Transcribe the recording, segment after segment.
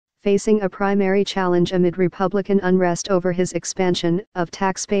facing a primary challenge amid Republican unrest over his expansion of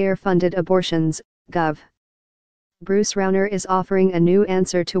taxpayer-funded abortions. Gov. Bruce Rauner is offering a new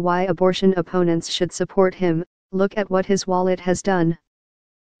answer to why abortion opponents should support him. Look at what his wallet has done.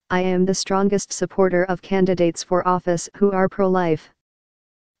 I am the strongest supporter of candidates for office who are pro-life.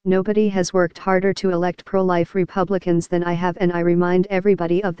 Nobody has worked harder to elect pro-life Republicans than I have, and I remind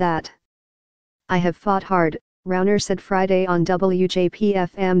everybody of that. I have fought hard, Rauner said Friday on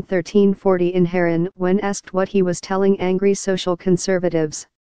WJP-FM 1340 in Heron when asked what he was telling angry social conservatives.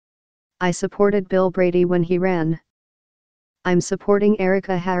 I supported Bill Brady when he ran. I'm supporting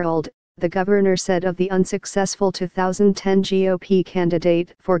Erica Harold, the governor said of the unsuccessful 2010 GOP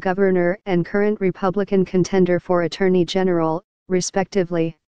candidate for governor and current Republican contender for attorney general,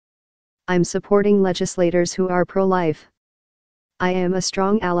 respectively. I'm supporting legislators who are pro-life. I am a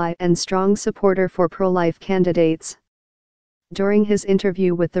strong ally and strong supporter for pro-life candidates. During his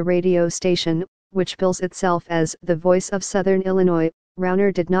interview with the radio station, which bills itself as the Voice of Southern Illinois,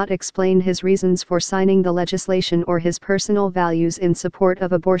 Rauner did not explain his reasons for signing the legislation or his personal values in support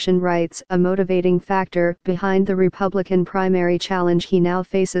of abortion rights, a motivating factor behind the Republican primary challenge he now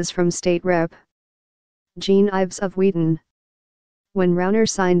faces from State Rep. Gene Ives of Wheaton. When Rauner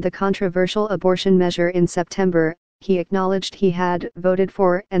signed the controversial abortion measure in September, he acknowledged he had voted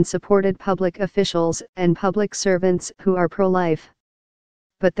for and supported public officials and public servants who are pro-life.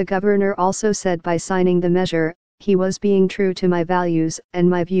 But the governor also said by signing the measure, he was being true to my values and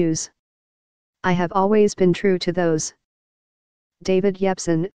my views. I have always been true to those. David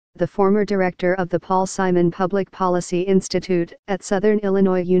Yepsen, the former director of the Paul Simon Public Policy Institute at Southern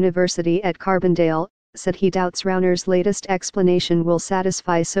Illinois University at Carbondale, said he doubts Rauner's latest explanation will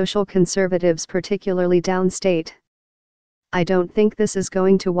satisfy social conservatives, particularly downstate. I don't think this is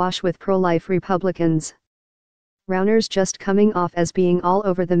going to wash with pro-life Republicans. Rauner's just coming off as being all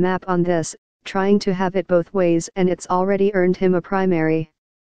over the map on this, trying to have it both ways, and it's already earned him a primary.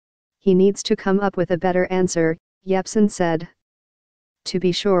 He needs to come up with a better answer, Yepsen said. To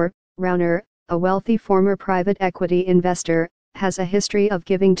be sure, Rauner, a wealthy former private equity investor, has a history of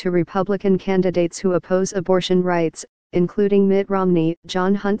giving to Republican candidates who oppose abortion rights, including Mitt Romney,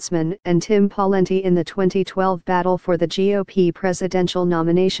 John Huntsman, and Tim Pawlenty in the 2012 battle for the GOP presidential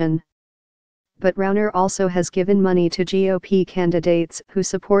nomination. But Rauner also has given money to GOP candidates who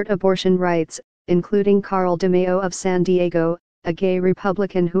support abortion rights, including Carl DeMaio of San Diego, a gay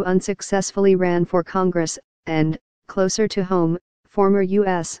Republican who unsuccessfully ran for Congress, and, closer to home, former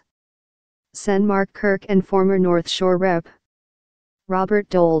U.S. Sen. Mark Kirk and former North Shore Rep. Robert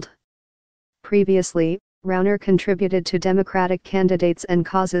Dold. Previously, Rauner contributed to Democratic candidates and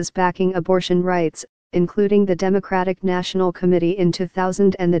causes backing abortion rights, including the Democratic National Committee in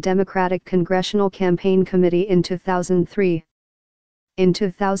 2000 and the Democratic Congressional Campaign Committee in 2003. In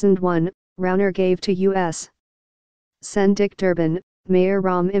 2001, Rauner gave to U.S. Sen. Dick Durbin, Mayor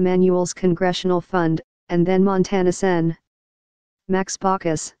Rahm Emanuel's Congressional Fund, and then Montana Sen. Max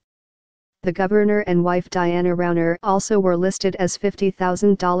Baucus. The governor and wife Diana Rauner also were listed as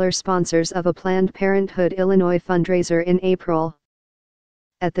 $50,000 sponsors of a Planned Parenthood Illinois fundraiser in April.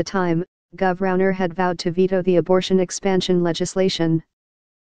 At the time, Gov. Rauner had vowed to veto the abortion expansion legislation.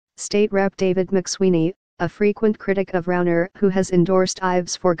 State Rep. David McSweeney, a frequent critic of Rauner who has endorsed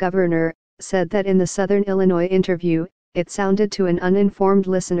Ives for governor, said that in the Southern Illinois interview, it sounded to an uninformed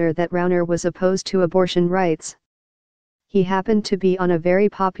listener that Rauner was opposed to abortion rights. He happened to be on a very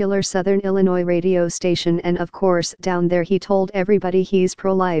popular Southern Illinois radio station, and of course down there he told everybody he's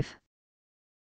pro-life.